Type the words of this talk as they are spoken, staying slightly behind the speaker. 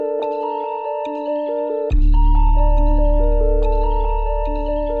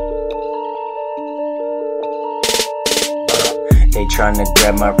trying to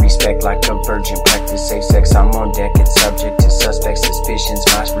grab my respect like a virgin. Practice safe sex, I'm on deck. It's subject to suspect suspicions.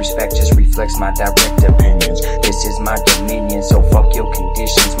 My respect just reflects my direct opinions. This is my dominion, so fuck your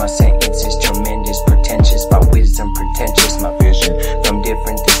conditions. My sentence is tremendous, pretentious, my wisdom pretentious. My vision from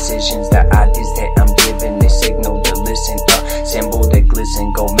different decisions, the ideas that I'm given, they signal to listen. Symbol that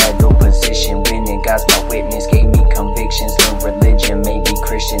glisten, go medal position, winning. God's my witness, gave me convictions. Learn religion, made me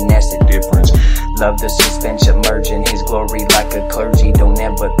Christian, that's the difference. Love the suspense emerging, his glory like a clergy. Don't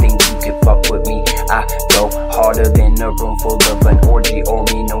ever think you can fuck with me. I go harder than a room full of an orgy, or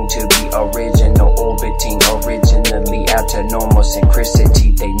me known to be original, orbiting originally out to normal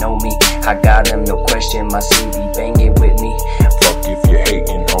synchronicity. They know me, I got them, no question. My CV banging with me. Fuck if you're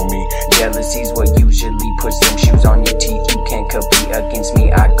hating, homie. Jealousy's what usually puts them shoes on your teeth. You can't compete against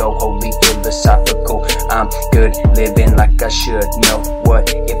me. I go wholly philosophical. I'm good, living like I should. Know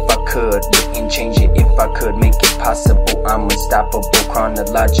what if I could? Wouldn't change it if I could. Make it possible. I'm unstoppable.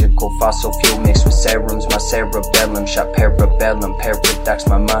 Chronological fossil fuel mixed with serums. My cerebellum shot parabellum. Paradox,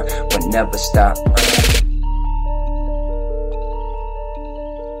 my mind would never stop.